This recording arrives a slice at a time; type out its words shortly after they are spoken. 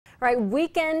All right,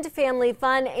 weekend family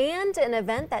fun and an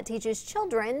event that teaches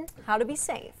children how to be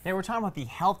safe. Hey, we're talking about the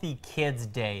Healthy Kids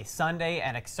Day, Sunday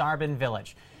at Ak-Sar-Ben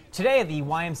Village. Today, the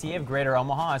YMCA of Greater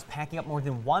Omaha is packing up more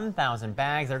than 1,000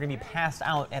 bags that are going to be passed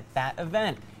out at that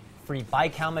event. Free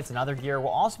bike helmets and other gear will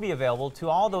also be available to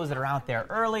all those that are out there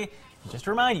early. Just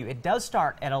to remind you, it does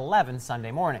start at 11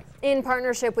 Sunday morning. In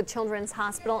partnership with Children's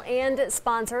Hospital and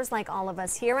sponsors like all of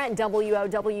us here at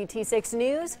WOWT6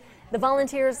 News, the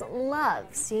volunteers love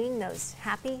seeing those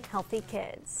happy, healthy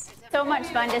kids. So much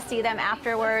fun to see them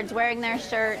afterwards wearing their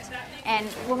shirt, and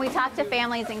when we talk to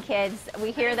families and kids,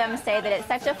 we hear them say that it's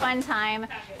such a fun time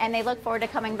and they look forward to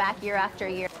coming back year after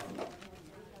year.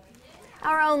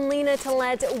 Our own Lena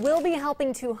Tillett will be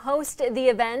helping to host the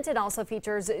event. It also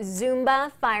features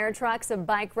Zumba, fire trucks, a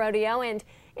bike rodeo, and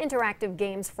interactive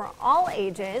games for all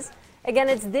ages. Again,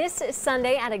 it's this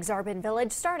Sunday at Ak-Sar-Ben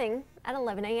Village starting at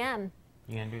 11 a.m.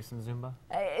 You gonna do some Zumba?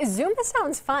 Zumba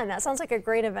sounds fun. That sounds like a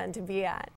great event to be at.